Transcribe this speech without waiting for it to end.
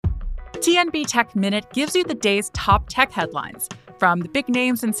TNB Tech Minute gives you the day's top tech headlines. From the big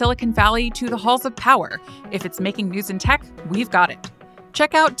names in Silicon Valley to the halls of power. If it's making news in tech, we've got it.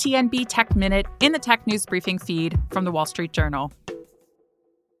 Check out TNB Tech Minute in the Tech News Briefing feed from The Wall Street Journal.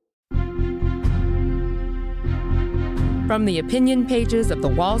 From the opinion pages of The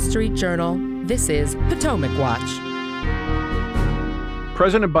Wall Street Journal, this is Potomac Watch.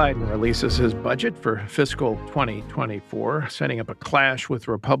 President Biden releases his budget for fiscal 2024, setting up a clash with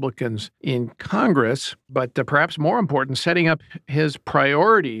Republicans in Congress, but perhaps more important, setting up his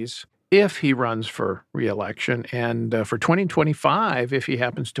priorities if he runs for re-election and for 2025 if he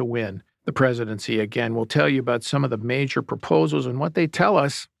happens to win the presidency again. We'll tell you about some of the major proposals and what they tell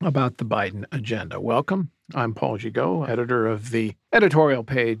us about the Biden agenda. Welcome. I'm Paul Gigot, editor of the editorial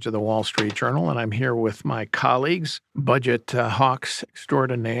page of the Wall Street Journal, and I'm here with my colleagues, budget hawks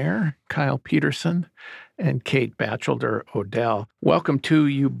extraordinaire, Kyle Peterson and Kate Batchelder Odell. Welcome to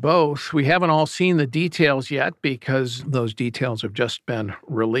you both. We haven't all seen the details yet because those details have just been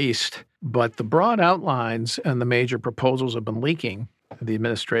released, but the broad outlines and the major proposals have been leaking the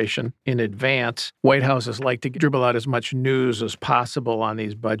administration in advance. White Houses like to dribble out as much news as possible on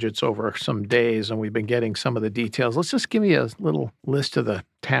these budgets over some days, and we've been getting some of the details. Let's just give you a little list of the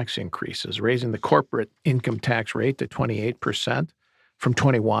tax increases, raising the corporate income tax rate to 28% from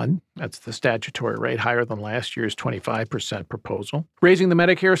 21%. That's the statutory rate, higher than last year's 25% proposal. Raising the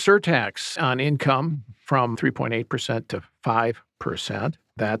Medicare surtax on income from 3.8% to 5%.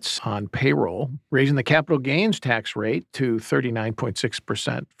 That's on payroll. Raising the capital gains tax rate to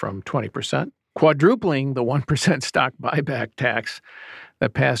 39.6% from 20%. Quadrupling the 1% stock buyback tax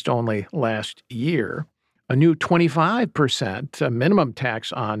that passed only last year. A new 25% minimum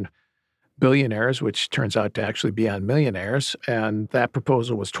tax on billionaires, which turns out to actually be on millionaires. And that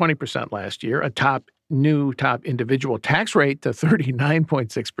proposal was 20% last year. A new top individual tax rate to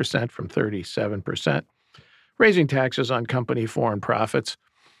 39.6% from 37%. Raising taxes on company foreign profits.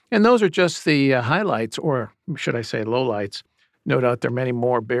 And those are just the highlights, or should I say lowlights. No doubt there are many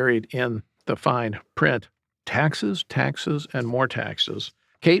more buried in the fine print. Taxes, taxes, and more taxes.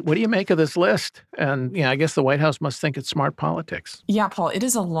 Kate, what do you make of this list? And I guess the White House must think it's smart politics. Yeah, Paul, it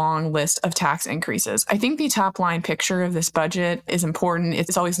is a long list of tax increases. I think the top line picture of this budget is important.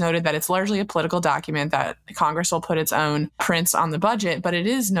 It's always noted that it's largely a political document, that Congress will put its own prints on the budget, but it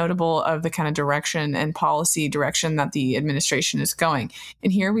is notable of the kind of direction and policy direction that the administration is going.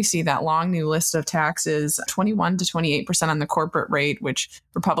 And here we see that long new list of taxes, 21 to 28% on the corporate rate, which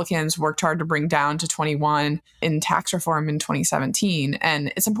Republicans worked hard to bring down to 21 in tax reform in 2017. And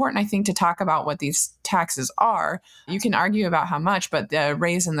it's important, I think, to talk about what these taxes are. You can argue about how much, but the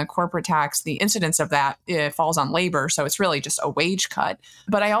raise in the corporate tax, the incidence of that, it falls on labor. So it's really just a wage cut.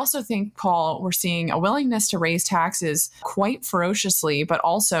 But I also think, Paul, we're seeing a willingness to raise taxes quite ferociously, but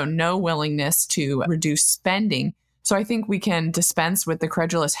also no willingness to reduce spending. So I think we can dispense with the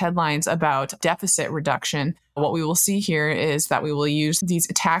credulous headlines about deficit reduction. What we will see here is that we will use these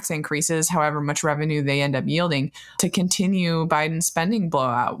tax increases, however much revenue they end up yielding, to continue Biden's spending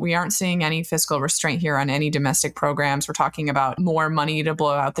blowout. We aren't seeing any fiscal restraint here on any domestic programs. We're talking about more money to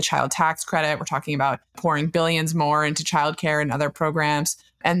blow out the child tax credit. We're talking about pouring billions more into childcare and other programs.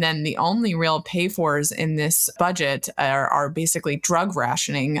 And then the only real pay-fors in this budget are basically drug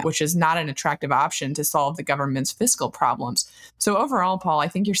rationing, which is not an attractive option to solve the government's fiscal problems. So overall, Paul, I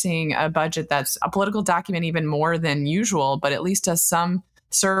think you're seeing a budget that's a political document even more than usual, but at least does some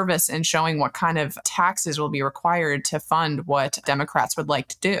service in showing what kind of taxes will be required to fund what Democrats would like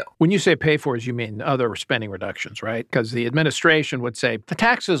to do. When you say pay-fors, you mean other spending reductions, right? Because the administration would say the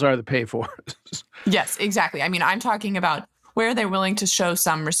taxes are the pay-fors. Yes, exactly. I mean, I'm talking about where they're willing to show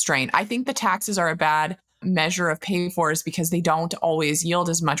some restraint. I think the taxes are a bad measure of pay-fors because they don't always yield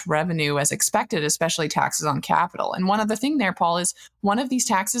as much revenue as expected, especially taxes on capital. And one other thing there, Paul, is one of these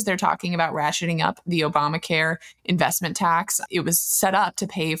taxes they're talking about ratcheting up, the Obamacare investment tax. It was set up to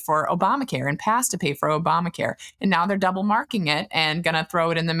pay for Obamacare and passed to pay for Obamacare. And now they're double marking it and going to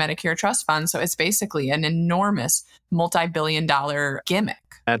throw it in the Medicare trust fund. So it's basically an enormous multi-billion-dollar gimmick.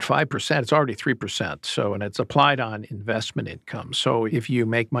 At 5%, it's already 3%. So, and it's applied on investment income. So if you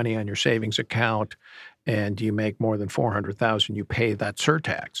make money on your savings account and you make more than $400,000, you pay that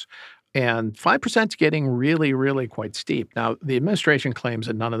surtax. And 5% is getting really, really quite steep. Now, the administration claims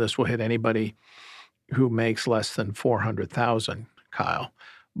that none of this will hit anybody who makes less than $400,000, Kyle.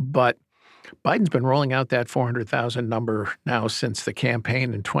 But Biden's been rolling out that $400,000 number now since the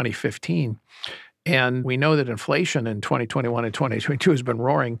campaign in 2015. And we know that inflation in 2021 and 2022 has been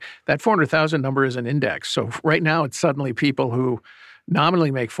roaring. That 400,000 number is an index. So right now it's suddenly people who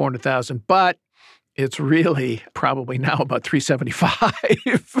nominally make 400,000, but it's really probably now about 375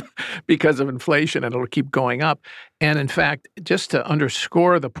 because of inflation, and it'll keep going up. And in fact, just to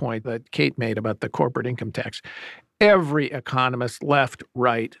underscore the point that Kate made about the corporate income tax, every economist, left,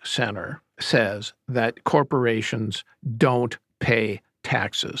 right, center, says that corporations don't pay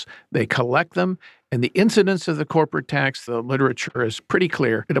taxes. They collect them, and the incidence of the corporate tax, the literature is pretty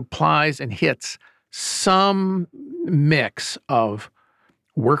clear. It applies and hits some mix of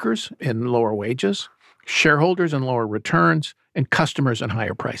workers in lower wages, shareholders in lower returns, and customers in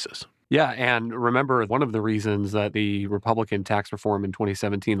higher prices. Yeah, and remember, one of the reasons that the Republican tax reform in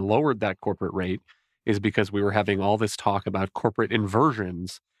 2017 lowered that corporate rate is because we were having all this talk about corporate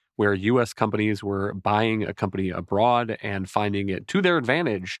inversions, where U.S. companies were buying a company abroad and finding it to their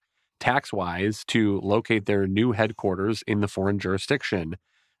advantage tax-wise to locate their new headquarters in the foreign jurisdiction.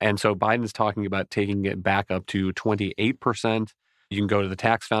 And so Biden's talking about taking it back up to 28%. You can go to the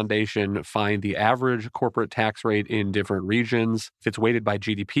Tax Foundation, find the average corporate tax rate in different regions. If it's weighted by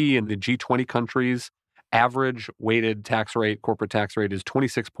GDP in the G20 countries, average weighted tax rate, corporate tax rate is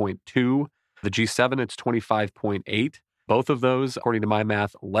 26.2. The G7, it's 25.8. Both of those, according to my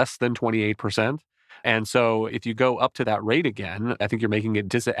math, less than 28%. And so if you go up to that rate again, I think you're making it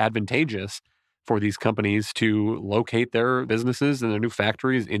disadvantageous for these companies to locate their businesses and their new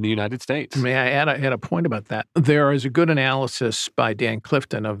factories in the United States. May I add a point about that? There is a good analysis by Dan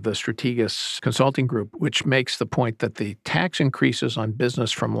Clifton of the Strategas Consulting Group, which makes the point that the tax increases on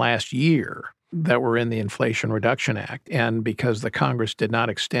business from last year that were in the Inflation Reduction Act, and because the Congress did not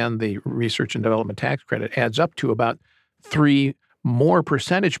extend the research and development tax credit, adds up to about 3 more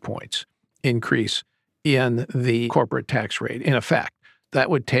percentage points increase in the corporate tax rate. In effect, that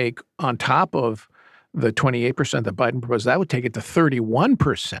would take, on top of the 28% that Biden proposed, that would take it to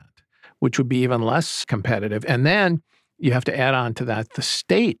 31%, which would be even less competitive. And then you have to add on to that the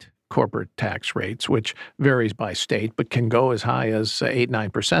state corporate tax rates, which varies by state, but can go as high as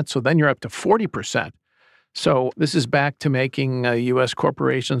 8-9%. So then you're up to 40%. So this is back to making U.S.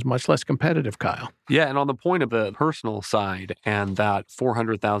 corporations much less competitive, Kyle. Yeah, and on the point of the personal side and that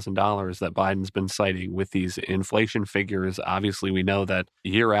 $400,000 that Biden's been citing with these inflation figures, obviously we know that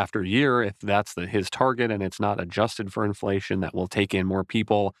year after year, if that's his target and it's not adjusted for inflation, that will take in more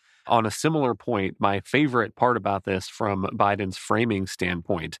people. On a similar point, my favorite part about this from Biden's framing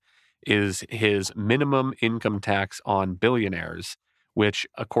standpoint is his minimum income tax on billionaires, which,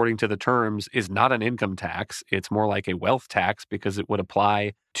 according to the terms, is not an income tax. It's more like a wealth tax because it would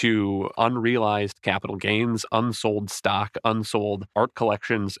apply to unrealized capital gains, unsold stock, unsold art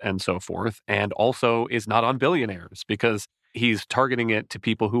collections, and so forth, and also is not on billionaires because he's targeting it to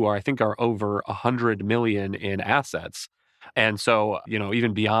people who I think are over 100 million in assets. And so,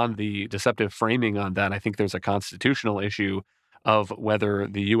 even beyond the deceptive framing on that, I think there's a constitutional issue of whether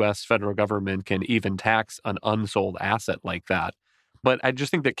the U.S. federal government can even tax an unsold asset like that. But I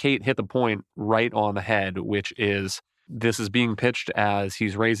just think that Kate hit the point right on the head, which is this is being pitched as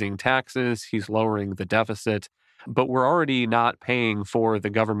he's raising taxes, he's lowering the deficit, but we're already not paying for the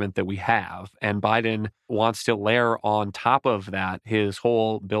government that we have. And Biden wants to layer on top of that his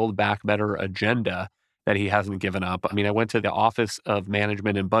whole Build Back Better agenda that he hasn't given up. I mean, I went to the Office of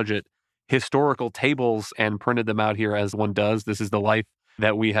Management and Budget historical tables and printed them out here as one does. This is the life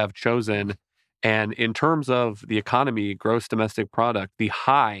that we have chosen. And in terms of the economy, gross domestic product, the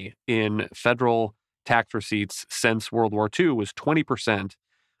high in federal tax receipts since World War II was 20%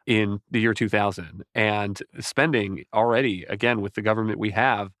 in the year 2000. And spending already, again, with the government we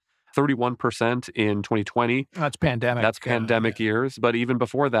have, 31% in 2020. That's pandemic. That's pandemic years. But even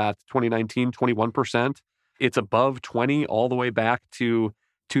before that, 2019, 21%. It's above 20 all the way back to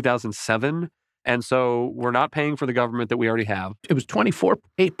 2007. And so we're not paying for the government that we already have. It was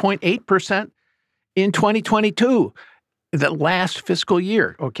 24.8% in 2022, the last fiscal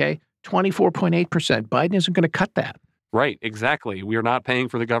year, okay? 24.8%. Biden isn't going to cut that. Right, exactly. We are not paying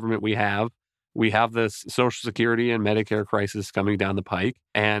for the government we have. We have this Social Security and Medicare crisis coming down the pike.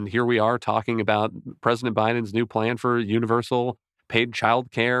 And here we are talking about President Biden's new plan for universal paid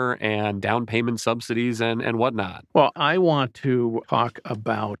child care and down payment subsidies and whatnot. Well, I want to talk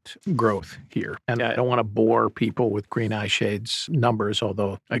about growth here. And I don't want to bore people with green eye shades numbers,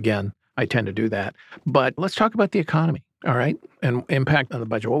 although, again, I tend to do that. But let's talk about the economy, all right, and impact on the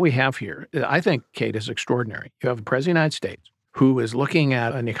budget. What we have here, I think, Kate, is extraordinary. You have the President of the United States who is looking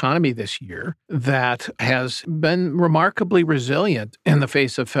at an economy this year that has been remarkably resilient in the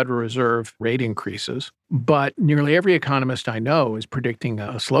face of Federal Reserve rate increases. But nearly every economist I know is predicting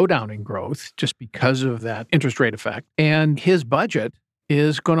a slowdown in growth just because of that interest rate effect. And his budget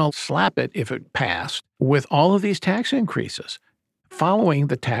is going to slap it, if it passed, with all of these tax increases. following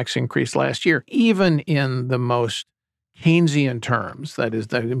the tax increase last year, even in the most Keynesian terms. That is,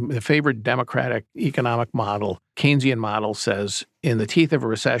 the favored Democratic economic model, Keynesian model, says in the teeth of a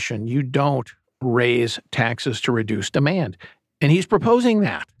recession, you don't raise taxes to reduce demand. And he's proposing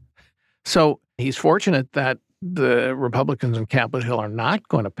that. So he's fortunate that the Republicans on Capitol Hill are not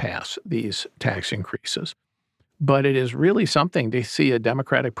going to pass these tax increases. But it is really something to see a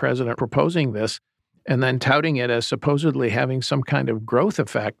Democratic president proposing this and then touting it as supposedly having some kind of growth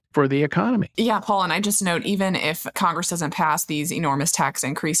effect for the economy. Yeah, Paul, and I just note, even if Congress doesn't pass these enormous tax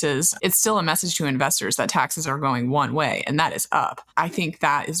increases, it's still a message to investors that taxes are going one way, and that is up. I think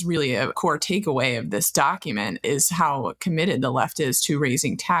that is really a core takeaway of this document, is how committed the left is to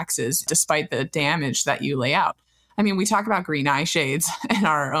raising taxes, despite the damage that you lay out. I mean, we talk about green eye shades and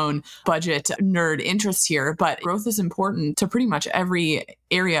our own budget nerd interests here, but growth is important to pretty much every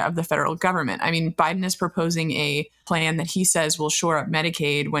area of the federal government. I mean, Biden is proposing a plan that he says will shore up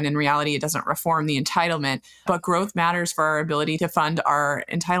Medicaid, when in reality it doesn't reform the entitlement. But growth matters for our ability to fund our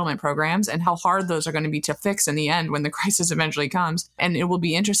entitlement programs, and how hard those are going to be to fix in the end when the crisis eventually comes. And it will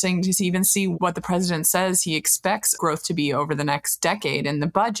be interesting to even see what the president says he expects growth to be over the next decade in the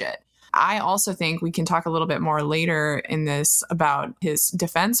budget. I also think we can talk a little bit more later in this about his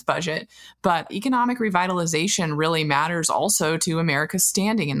defense budget, but economic revitalization really matters also to America's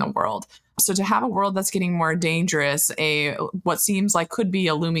standing in the world. So to have a world that's getting more dangerous, what seems like could be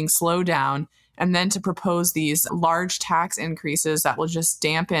a looming slowdown, and then to propose these large tax increases that will just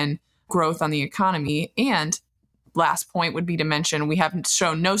dampen growth on the economy. And last point would be to mention, we have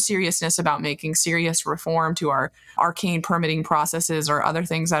shown no seriousness about making serious reform to our arcane permitting processes or other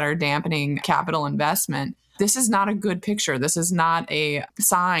things that are dampening capital investment. This is not a good picture. This is not a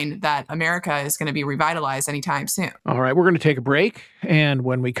sign that America is going to be revitalized anytime soon. All right, we're going to take a break. And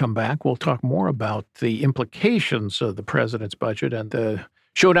when we come back, we'll talk more about the implications of the president's budget and the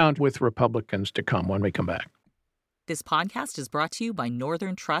showdown with Republicans to come when we come back. This podcast is brought to you by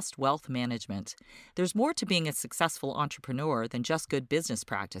Northern Trust Wealth Management. There's more to being a successful entrepreneur than just good business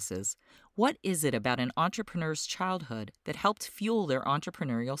practices. What is it about an entrepreneur's childhood that helped fuel their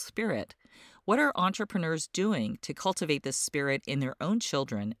entrepreneurial spirit? What are entrepreneurs doing to cultivate this spirit in their own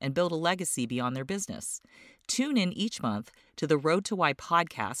children and build a legacy beyond their business? Tune in each month to the Road to Why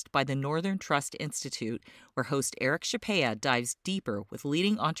podcast by the Northern Trust Institute, where host Eric Chapea dives deeper with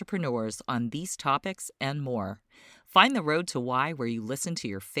leading entrepreneurs on these topics and more. Find the Road to Why where you listen to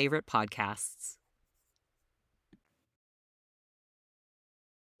your favorite podcasts.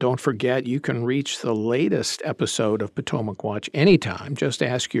 Don't forget, you can reach the latest episode of Potomac Watch anytime. Just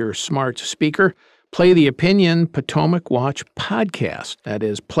ask your smart speaker, play the Opinion Potomac Watch podcast. That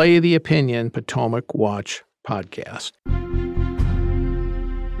is, play the Opinion Potomac Watch podcast.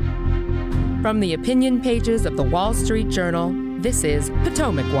 From the opinion pages of the Wall Street Journal, this is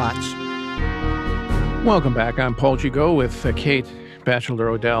Potomac Watch. Welcome back. I'm Paul Gigot with Kate Batchelder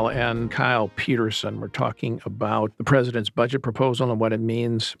Odell and Kyle Peterson. We're talking about the president's budget proposal and what it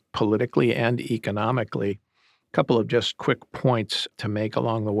means politically and economically. A couple of just quick points to make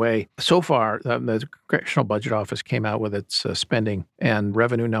along the way. So far, the Congressional Budget Office came out with its spending and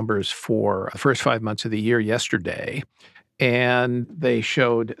revenue numbers for the first 5 months of the year yesterday. And they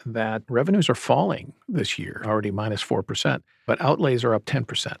showed that revenues are falling this year, already minus 4%, but outlays are up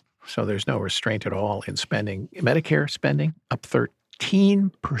 10%. So there's no restraint at all in spending. Medicare spending up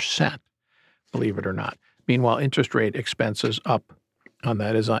 13%, believe it or not. Meanwhile, interest rate expenses up on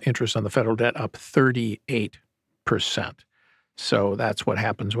that is interest on the federal debt up 38%. So that's what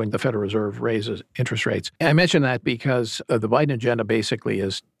happens when the Federal Reserve raises interest rates. And I mention that because the Biden agenda basically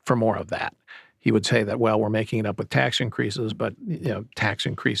is for more of that. He would say that, well, we're making it up with tax increases, but tax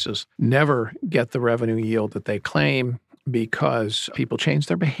increases never get the revenue yield that they claim because people change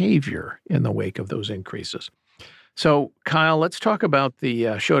their behavior in the wake of those increases. So, Kyle, let's talk about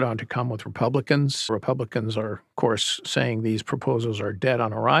the showdown to come with Republicans. Republicans are, of course, saying these proposals are dead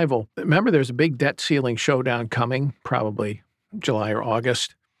on arrival. Remember, there's a big debt ceiling showdown coming, probably July or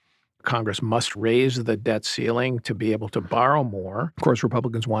August. Congress must raise the debt ceiling to be able to borrow more. Of course,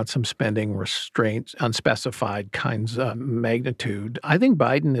 Republicans want some spending restraints, unspecified kinds of magnitude. I think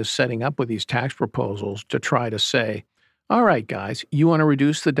Biden is setting up with these tax proposals to try to say, all right, guys, you want to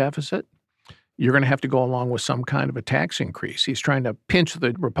reduce the deficit? You're going to have to go along with some kind of a tax increase. He's trying to pinch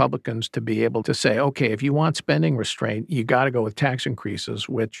the Republicans to be able to say, okay, if you want spending restraint, you got to go with tax increases,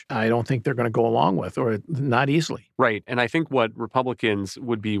 which I don't think they're going to go along with, or not easily. Right. And I think what Republicans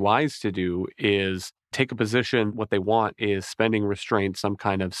would be wise to do is take a position. What they want is spending restraint, some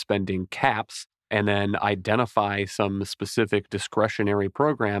kind of spending caps, and then identify some specific discretionary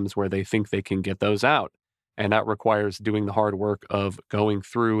programs where they think they can get those out. And that requires doing the hard work of going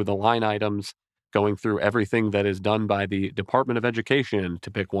through the line items, going through everything that is done by the Department of Education,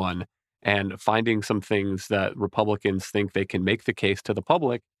 to pick one, and finding some things that Republicans think they can make the case to the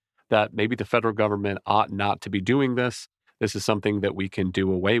public that maybe the federal government ought not to be doing this. This is something that we can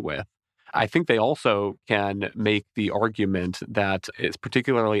do away with. I think they also can make the argument that it's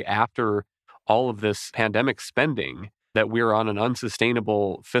particularly after all of this pandemic spending that we're on an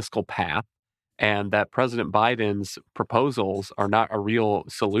unsustainable fiscal path and that President Biden's proposals are not a real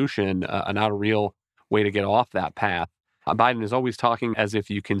solution, not a real way to get off that path. Biden is always talking as if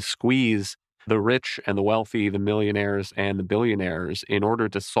you can squeeze the rich and the wealthy, the millionaires and the billionaires in order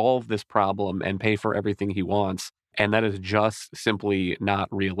to solve this problem and pay for everything he wants. And that is just simply not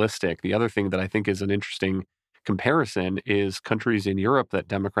realistic. The other thing that I think is an interesting comparison is countries in Europe that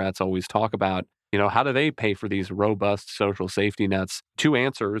Democrats always talk about. How do they pay for these robust social safety nets? Two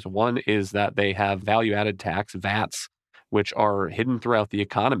answers. One is that they have value-added tax, VATs, which are hidden throughout the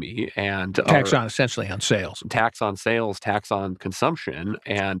economy and tax on essentially on sales, tax on sales, tax on consumption.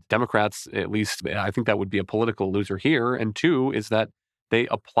 And Democrats, at least, I think that would be a political loser here. And two is that they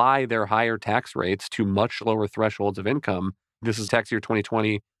apply their higher tax rates to much lower thresholds of income. This is tax year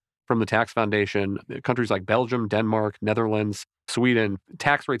 2020 from the Tax Foundation. Countries like Belgium, Denmark, Netherlands, Sweden,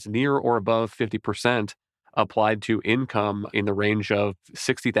 tax rates near or above 50% applied to income in the range of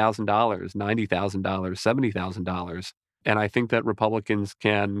 $60,000, $90,000, $70,000. And I think that Republicans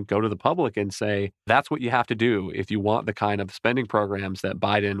can go to the public and say, that's what you have to do if you want the kind of spending programs that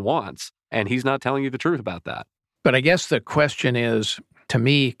Biden wants. And he's not telling you the truth about that. But I guess the question is, to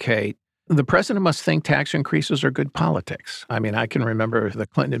me, Kate, the president must think tax increases are good politics. I mean, I can remember the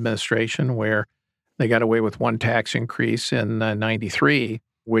Clinton administration where they got away with one tax increase in 93,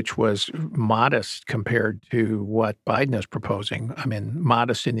 which was modest compared to what Biden is proposing. I mean,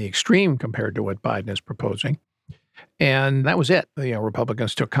 modest in the extreme compared to what Biden is proposing. And that was it.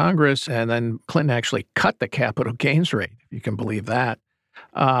 Republicans took Congress, and then Clinton actually cut the capital gains rate, if you can believe that,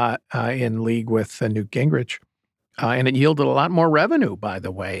 in league with Newt Gingrich. And it yielded a lot more revenue, by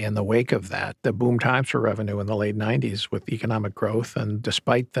the way, in the wake of that. The boom times for revenue in the late 90s with economic growth. And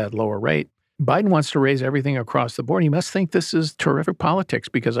despite that lower rate, Biden wants to raise everything across the board. He must think this is terrific politics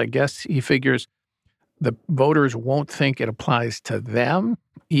because I guess he figures the voters won't think it applies to them,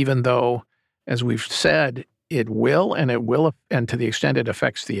 even though, as we've said, it will, and to the extent it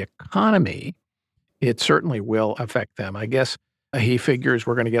affects the economy, it certainly will affect them. I guess he figures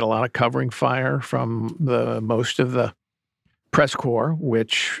we're going to get a lot of covering fire from most of the press corps,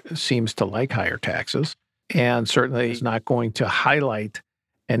 which seems to like higher taxes, and certainly is not going to highlight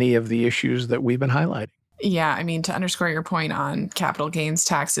any of the issues that we've been highlighting. Yeah, I mean, to underscore your point on capital gains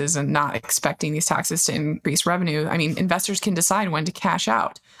taxes and not expecting these taxes to increase revenue, I mean, investors can decide when to cash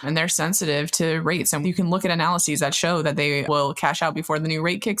out, and they're sensitive to rates. And you can look at analyses that show that they will cash out before the new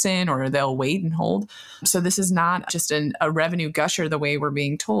rate kicks in, or they'll wait and hold. So this is not just a revenue gusher the way we're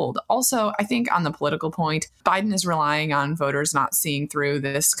being told. Also, I think on the political point, Biden is relying on voters not seeing through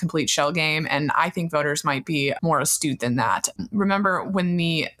this complete shell game, and I think voters might be more astute than that. Remember when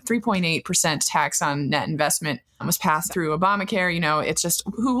the 3.8% tax on net investment was passed through Obamacare, it's just,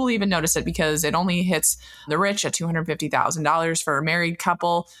 who will even notice it because it only hits the rich at $250,000 for a married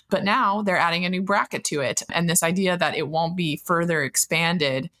couple. But now they're adding a new bracket to it. And this idea that it won't be further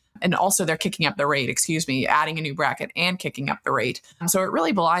expanded. And also they're kicking up the rate, adding a new bracket and kicking up the rate. So it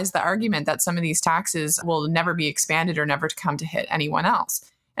really belies the argument that some of these taxes will never be expanded or never come to hit anyone else.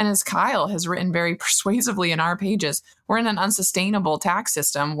 And as Kyle has written very persuasively in our pages, we're in an unsustainable tax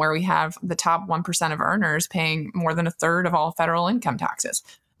system where we have the top 1% of earners paying more than a third of all federal income taxes.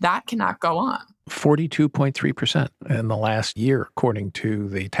 That cannot go on. 42.3% in the last year, according to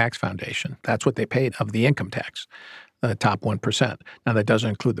the Tax Foundation. That's what they paid of the income tax, the top 1%. Now, that doesn't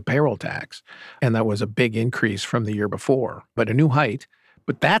include the payroll tax, and that was a big increase from the year before, but a new height.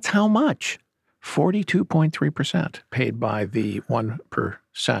 But that's how much? 42.3% paid by the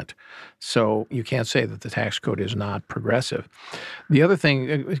 1%. So you can't say that the tax code is not progressive. The other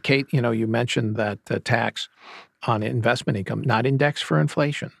thing, Kate, you mentioned that the tax on investment income, not indexed for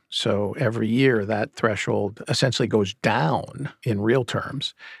inflation. So every year that threshold essentially goes down in real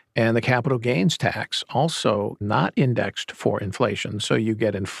terms. And the capital gains tax also not indexed for inflation. So you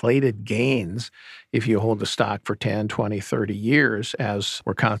get inflated gains if you hold the stock for 10, 20, 30 years, as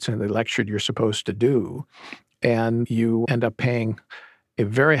we're constantly lectured you're supposed to do. And you end up paying a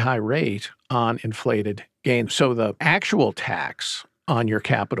very high rate on inflated gains. So the actual tax on your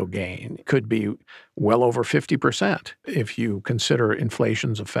capital gain could be well over 50% if you consider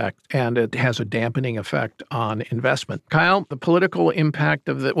inflation's effect, and it has a dampening effect on investment. Kyle, the political impact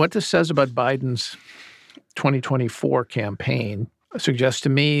of what this says about Biden's 2024 campaign suggests to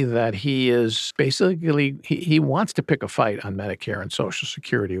me that he is basically, he wants to pick a fight on Medicare and Social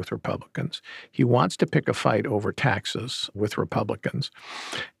Security with Republicans. He wants to pick a fight over taxes with Republicans.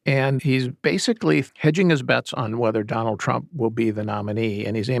 And he's basically hedging his bets on whether Donald Trump will be the nominee,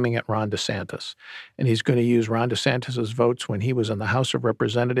 and he's aiming at Ron DeSantis. And he's going to use Ron DeSantis's votes when he was in the House of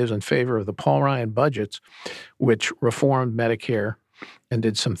Representatives in favor of the Paul Ryan budgets, which reformed Medicare and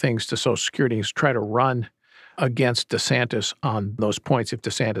did some things to Social Security. He's trying to run against DeSantis on those points if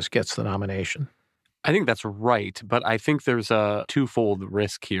DeSantis gets the nomination. I think that's right, but I think there's a twofold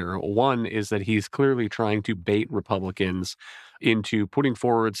risk here. One is that he's clearly trying to bait Republicans into putting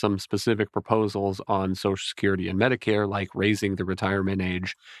forward some specific proposals on Social Security and Medicare, like raising the retirement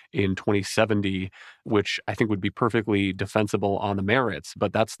age in 2070, which I think would be perfectly defensible on the merits.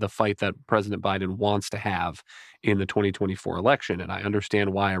 But that's the fight that President Biden wants to have in the 2024 election. And I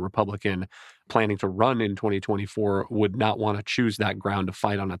understand why a Republican planning to run in 2024 would not want to choose that ground to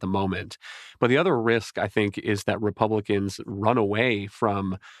fight on at the moment. But the other risk, I think, is that Republicans run away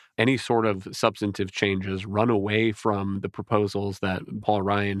from any sort of substantive changes, run away from the proposals that Paul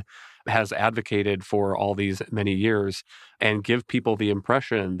Ryan has advocated for all these many years, and give people the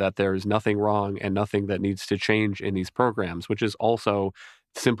impression that there's nothing wrong and nothing that needs to change in these programs, which is also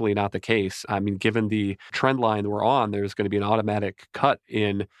simply not the case. I mean, given the trend line we're on, there's going to be an automatic cut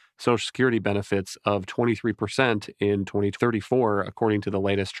in Social Security benefits of 23% in 2034, according to the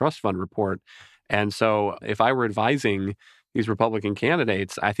latest trust fund report. And so if I were advising these Republican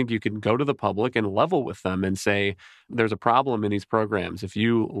candidates, I think you can go to the public and level with them and say, there's a problem in these programs. If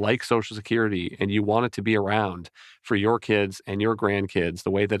you like Social Security and you want it to be around for your kids and your grandkids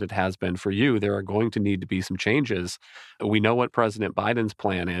the way that it has been for you, there are going to need to be some changes. We know what President Biden's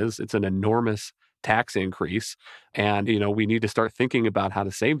plan is. It's an enormous tax increase. And, we need to start thinking about how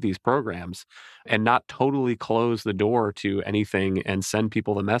to save these programs and not totally close the door to anything and send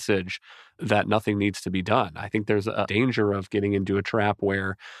people the message that nothing needs to be done. I think there's a danger of getting into a trap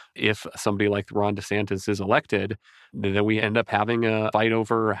where if somebody like Ron DeSantis is elected, then we end up having a fight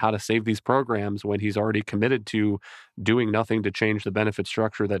over how to save these programs when he's already committed to doing nothing to change the benefit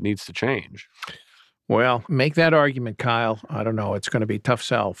structure that needs to change. Well, make that argument, Kyle. I don't know. It's going to be a tough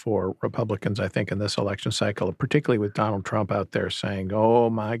sell for Republicans, I think, in this election cycle, particularly with Donald Trump out there saying, oh,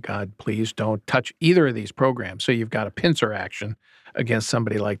 my God, please don't touch either of these programs. So you've got a pincer action against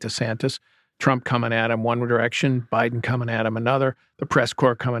somebody like DeSantis. Trump coming at him one direction, Biden coming at him another, the press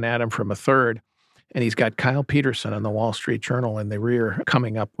corps coming at him from a third. And he's got Kyle Peterson on the Wall Street Journal in the rear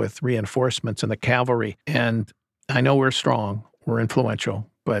coming up with reinforcements and the cavalry. And I know we're strong, we're influential,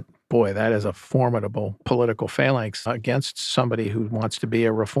 but boy, that is a formidable political phalanx against somebody who wants to be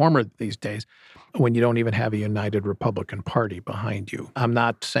a reformer these days when you don't even have a united Republican Party behind you. I'm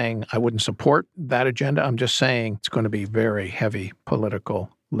not saying I wouldn't support that agenda. I'm just saying it's going to be very heavy political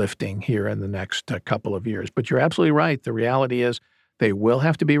lifting here in the next couple of years. But you're absolutely right. The reality is they will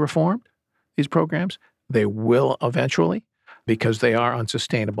have to be reformed, these programs. They will eventually, because they are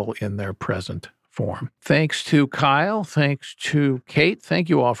unsustainable in their present form. Thanks to Kyle. Thanks to Kate. Thank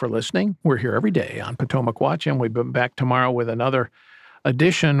you all for listening. We're here every day on Potomac Watch, and we'll be back tomorrow with another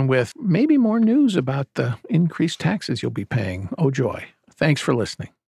edition with maybe more news about the increased taxes you'll be paying. Oh, joy. Thanks for listening.